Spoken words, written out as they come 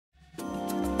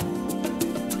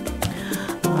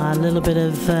A little bit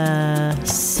of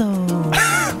soul.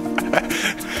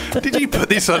 Did you put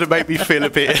this on to make me feel a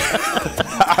bit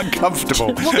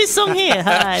uncomfortable? What is song here?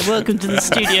 Hi, welcome to the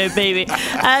studio, baby.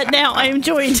 Now I am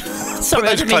joined. Sorry,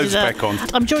 Put those clothes back on.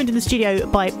 I'm joined in the studio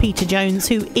by Peter Jones,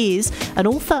 who is an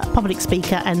author, public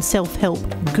speaker, and self-help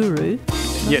guru.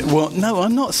 Yeah, well, no,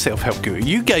 I'm not a self-help guru.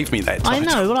 You gave me that title.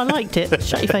 I know, well, I liked it.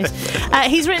 Shut your face.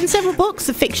 He's written several books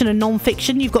of fiction and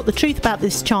non-fiction. You've got The Truth About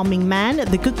This Charming Man,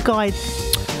 The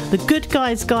Good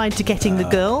Guy's Guide to Getting the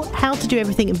Girl, How to Do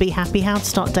Everything and Be Happy, How to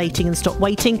Start Dating and Stop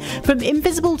Waiting, From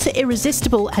Invisible to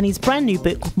Irresistible, and his brand new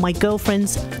book, My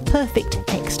Girlfriend's Perfect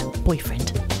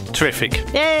Ex-Boyfriend. Terrific.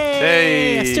 Yay!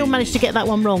 Hey. I still managed to get that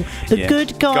one wrong. The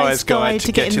Good Guy's Guide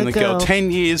to Getting the Girl.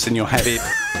 10 years and you'll have it.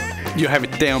 You have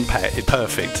it down pat,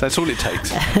 perfect. That's all it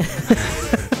takes.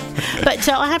 But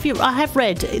I have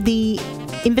read The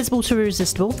Invisible to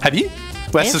Irresistible. Have you?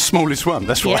 Well, that's the smallest one.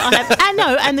 That's right. Yeah, I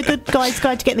know. And The Good Guy's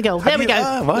Guide to Getting the Girl. There we go.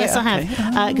 Oh, right, yes, I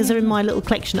have. Because they're in my little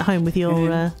collection at home with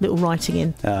your little writing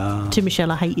in. To Michelle,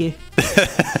 I hate you.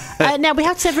 Now, we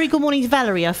have to say a very good morning to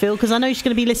Valerie, I feel, because I know she's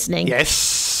going to be listening.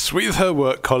 Yes, with her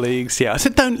work colleagues. Yeah, I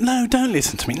said, don't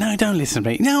listen to me. No, don't listen to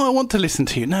me. No, I want to listen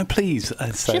to you. No, please.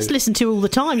 She just listen to you all the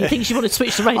time. You think she want to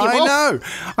switch the radio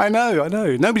off? I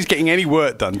know. Nobody's getting any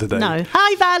work done today. No.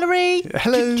 Hi, Valerie.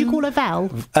 Hello. Do you call her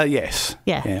Val? Yes.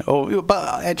 Yeah.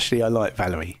 But actually, I like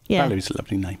Valerie. Yeah. Valerie's a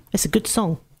lovely name. It's a good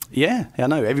song. Yeah, I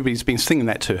know. Everybody's been singing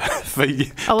that to her for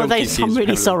I'm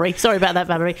really sorry. Sorry about that,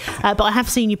 Valerie. But I have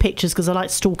seen your pictures because I like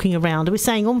stalking around. I was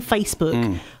saying on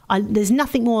Facebook, there's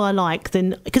nothing more I like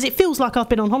than... Because it feels like I've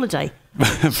been on holiday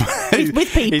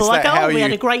with people. I go, we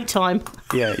had a great time.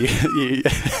 Yeah.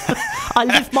 I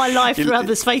live my life through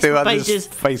others' Facebook pages.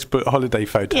 Facebook holiday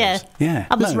photos. Yeah.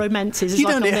 Others' romances.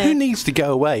 Who needs to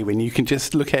go away when you can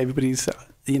just look at everybody's...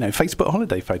 Facebook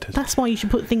holiday photos. That's why you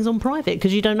should put things on private,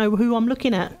 because you don't know who I'm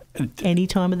looking at any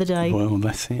time of the day. Well,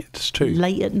 that's it. It's true.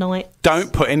 Late at night.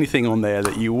 Don't put anything on there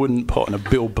that you wouldn't put on a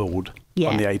billboard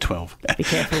on the A12. Be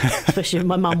careful, especially with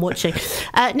my mum watching.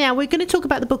 Now, we're going to talk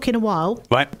about the book in a while.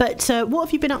 Right. But what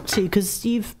have you been up to? Because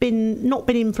you've not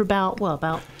been in for about...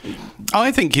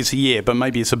 I think it's a year, but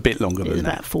maybe it's a bit longer than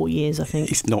that. About 4 years, I think.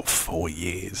 It's not 4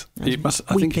 years. I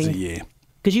think it's a year.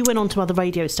 Because you went on to other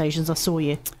radio stations, I saw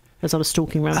you. As I was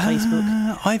stalking around Facebook.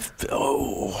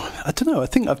 I don't know. I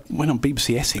think I went on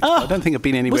BBC Essex. I don't think I've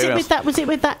been anywhere else. Was it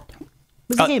with that?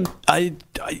 Was it him?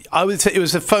 I would say it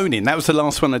was a phone-in. That was the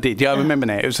last one I did. Yeah, I remember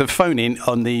now. It was a phone-in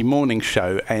on the morning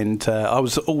show, and I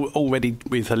was already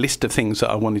with a list of things that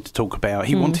I wanted to talk about.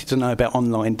 He wanted to know about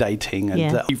online dating,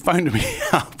 and he phoned me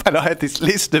up, and I had this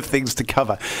list of things to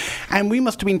cover. And we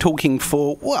must have been talking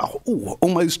for,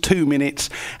 almost 2 minutes,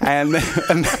 and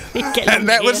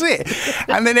that was it.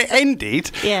 And then it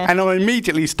ended, and I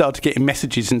immediately started getting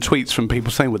messages and tweets from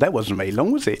people saying, well, that wasn't very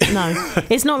long, was it? No.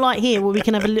 It's not like here where we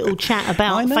can have a little chat about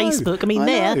Facebook. I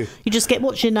mean, you just get,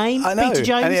 what's your name? I know. Peter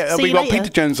Jones. And we've got Peter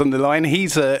Jones on the line.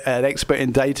 He's an expert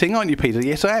in dating, aren't you, Peter?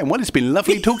 Yes, I am. Well, it's been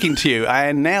lovely talking to you.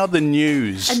 And now the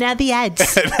news. And now the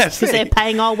ads. Because they're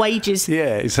paying our wages.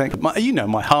 Yeah, exactly.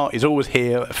 My heart is always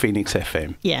here at Phoenix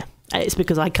FM. Yeah. It's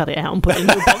because I cut it out and put it in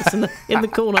the box in the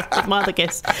corner with my other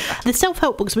guests. The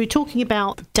self-help books, we were talking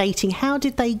about dating. How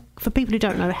did they, for people who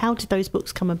don't know, how did those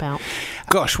books come about?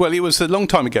 Gosh, well, it was a long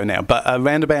time ago now, but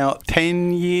around about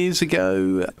 10 years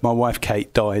ago, my wife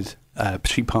Kate died.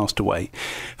 She passed away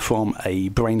from a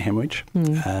brain hemorrhage.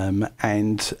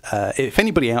 And if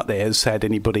anybody out there has had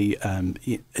anybody,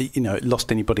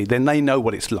 lost anybody, then they know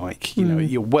what it's like.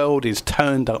 Your world is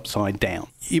turned upside down.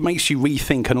 It makes you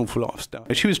rethink an awful lot of stuff.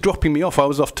 She was dropping me off. I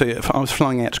was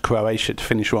flying out to Croatia to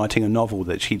finish writing a novel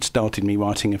that she'd started me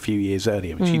writing a few years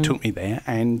earlier. And she took me there,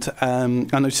 and I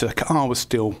noticed her car was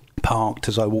still parked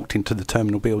as I walked into the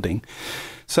terminal building.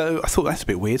 So I thought, that's a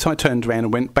bit weird. So I turned around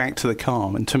and went back to the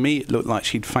car, and to me it looked like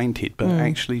she'd fainted, but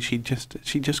actually she'd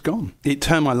just gone. It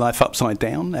turned my life upside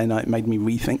down, and it made me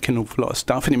rethink an awful lot of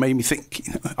stuff, and it made me think,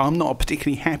 I'm not a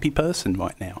particularly happy person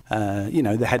right now.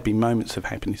 There had been moments of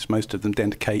happiness, most of them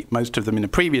down to Kate, most of them in the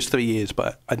previous 3 years,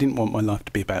 but I didn't want my life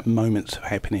to be about moments of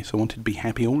happiness. I wanted to be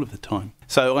happy all of the time.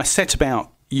 So I set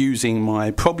about using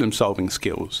my problem-solving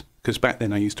skills, because back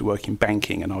then I used to work in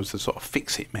banking and I was the sort of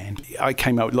fix-it man. I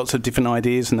came up with lots of different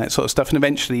ideas and that sort of stuff, and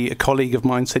eventually a colleague of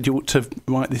mine said, you ought to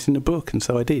write this in a book, and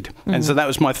so I did. And so that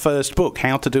was my first book,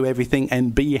 How to Do Everything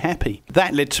and Be Happy.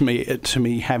 That led to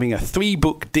me having a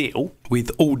 3-book deal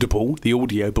with Audible, the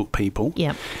audiobook people.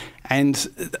 Yeah.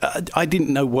 And I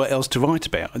didn't know what else to write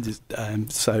about.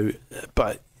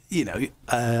 But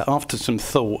after some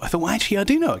thought, I thought, well, actually, I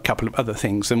do know a couple of other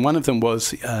things. And one of them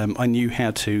was I knew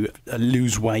how to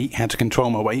lose weight, how to control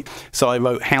my weight. So I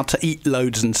wrote How to Eat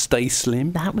Loads and Stay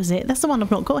Slim. That was it. That's the one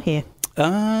I've not got here.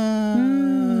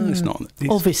 It's not.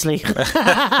 Obviously.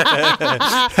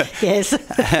 Yes.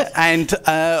 And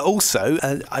also,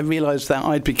 I realised that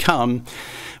I'd become...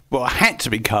 Well, I had to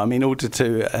become, in order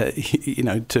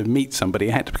to, to meet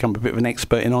somebody, I had to become a bit of an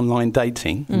expert in online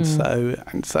dating, and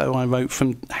so I wrote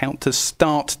from How to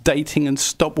Start Dating and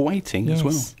Stop Waiting as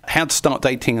well. How to Start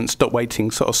Dating and Stop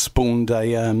Waiting sort of spawned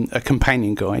a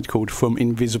companion guide called From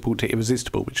Invisible to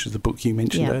Irresistible, which is the book you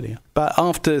mentioned earlier. But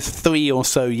after 3 or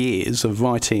so years of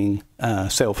writing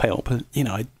self-help,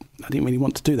 I didn't really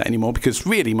want to do that anymore, because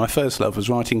really my first love was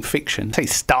writing fiction. I say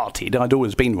started, I'd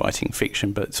always been writing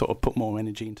fiction, but sort of put more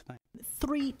energy into that.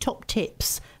 3 top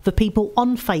tips for people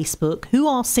on Facebook who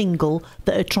are single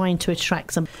that are trying to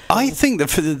attract some. I think that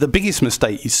for the biggest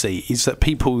mistake you see is that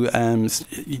people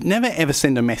never ever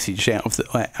send a message out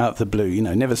of the blue.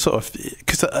 Never sort of,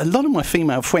 because a lot of my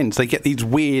female friends, they get these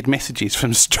weird messages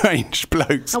from strange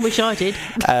blokes. I wish I did.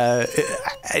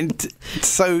 And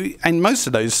most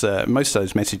of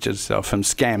those messages are from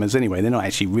scammers anyway. They're not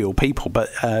actually real people. But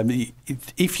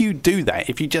if you do that,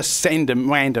 if you just send a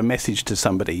random message to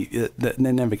somebody,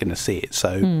 they're never going to see it.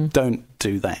 So don't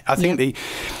do that. I think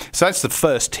so that's the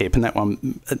first tip, and that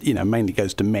one mainly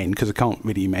goes to men, because I can't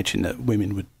really imagine that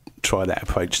women would try that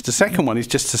approach. The second one is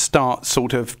just to start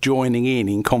sort of joining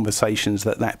in conversations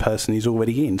that person is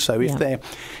already in. So if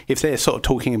they're sort of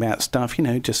talking about stuff,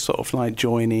 just sort of like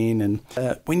join in, and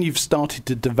when you've started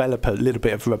to develop a little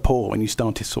bit of rapport, when you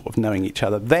started sort of knowing each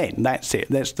other, then that's it.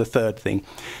 That's the third thing,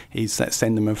 is that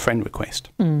send them a friend request.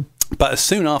 But as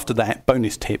soon after that,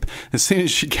 bonus tip, as soon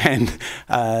as you can,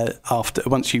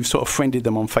 once you've sort of friended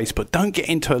them on Facebook, don't get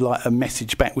into a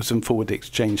message backwards and forward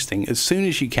exchange thing. As soon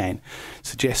as you can,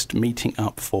 suggest meeting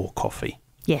up for coffee.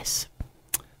 Yes.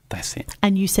 That's it.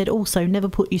 And you said also never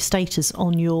put your status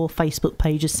on your Facebook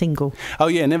page as single. Oh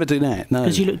yeah, never do that. No,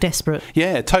 because you look desperate.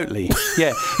 Yeah, totally.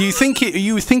 Yeah, you think it would be.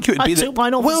 You think it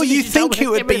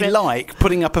would be like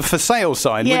putting up a for sale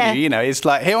sign, wouldn't you? It's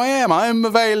like, here I am, I'm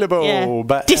available. Yeah.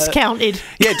 But discounted.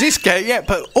 Discount. Yeah,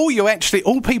 but all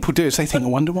people do is they think, I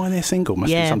wonder why they're single.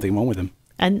 Must be something wrong with them.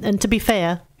 And to be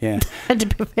fair, but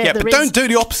don't do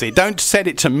the opposite. Don't set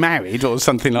it to married or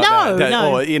something like that.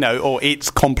 No. Or it's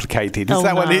complicated. Is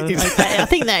that what it is? Okay. I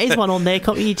think there is one on there.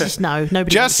 You just know.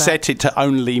 Nobody. Just set it to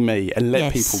only me and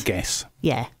let people guess.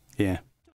 Yeah. Yeah.